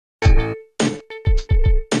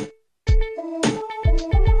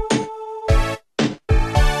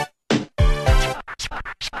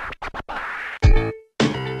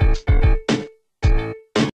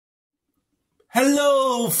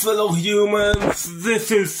fellow humans, this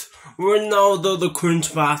is Ronaldo the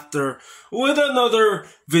Cringe Master with another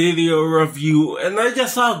video review, and I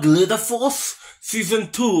just saw Glitter Force Season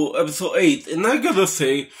 2 Episode 8, and I gotta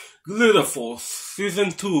say, Glitter Force Season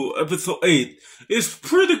 2 Episode 8 is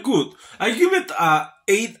pretty good. I give it a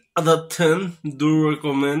 8 out of 10, do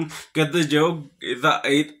recommend. Get the joke? It's a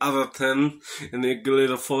 8 out of 10 in the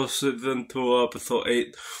Glitter Force Season 2 Episode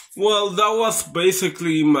 8. Well, that was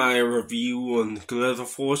basically my review on Glitter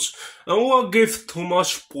Force. I don't want to give too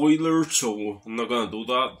much spoilers, so I'm not gonna do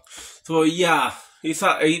that. So yeah, it's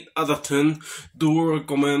a 8 out of 10. Do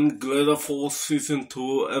recommend Glitter Force Season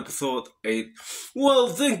 2 Episode 8. Well,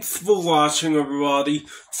 thanks for watching, everybody.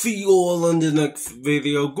 See you all in the next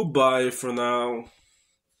video. Goodbye for now.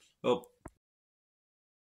 Oh.